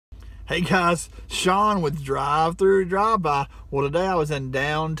Hey guys, Sean with Drive Through Drive By. Well, today I was in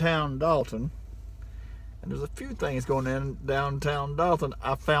downtown Dalton, and there's a few things going in downtown Dalton.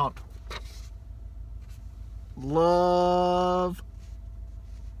 I found love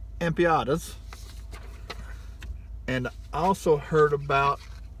empanadas, and I also heard about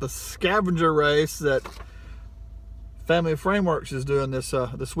the scavenger race that Family Frameworks is doing this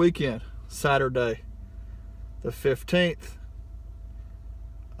weekend, Saturday the 15th.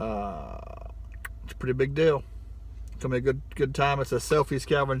 It's a pretty big deal. It's gonna be a good time. It's a selfie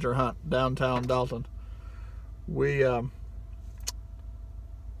scavenger hunt downtown Dalton. But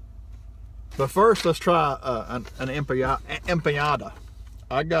first, let's try an empanada.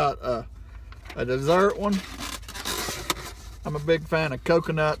 I got a dessert one. I'm a big fan of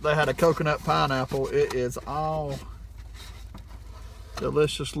coconut. They had a coconut pineapple. It is all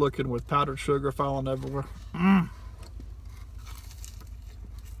delicious looking with powdered sugar falling everywhere.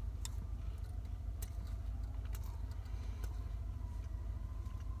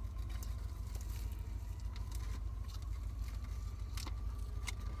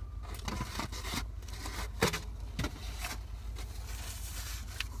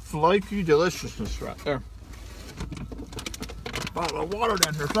 Flaky deliciousness right there. Bottle of water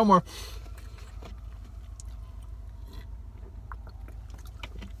down here somewhere.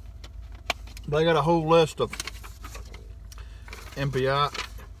 They got a whole list of empanadas,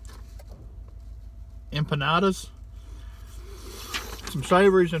 some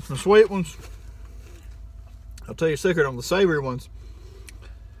savories and some sweet ones. I'll tell you a secret on the savory ones.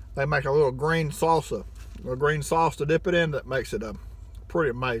 They make a little green salsa, a green sauce to dip it in that makes it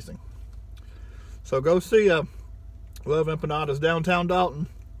pretty amazing. So go see Love Empanadas downtown Dalton.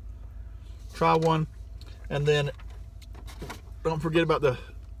 Try one, and then don't forget about the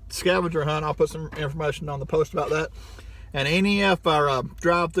scavenger hunt. I'll put some information on the post about that. And any of our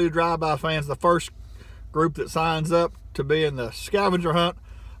drive-through drive-by fans, the first group that signs up to be in the scavenger hunt,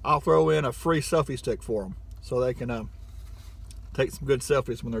 I'll throw in a free selfie stick for them so they can take some good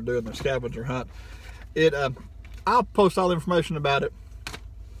selfies when they're doing their scavenger hunt. I'll post all the information about it.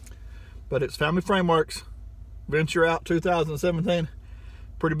 But it's Family Frameworks, Venture Out 2017.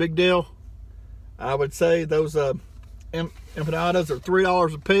 Pretty big deal. I would say those empanadas are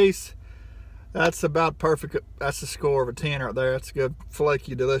 $3 a piece. That's about perfect. That's the score of a 10 right there. That's good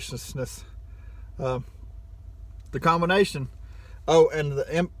flaky deliciousness. The combination. Oh, and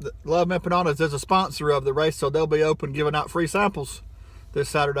the Love Empanadas is a sponsor of the race, so they'll be open giving out free samples this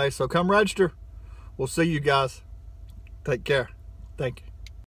Saturday. So come register. We'll see you guys. Take care. Thank you.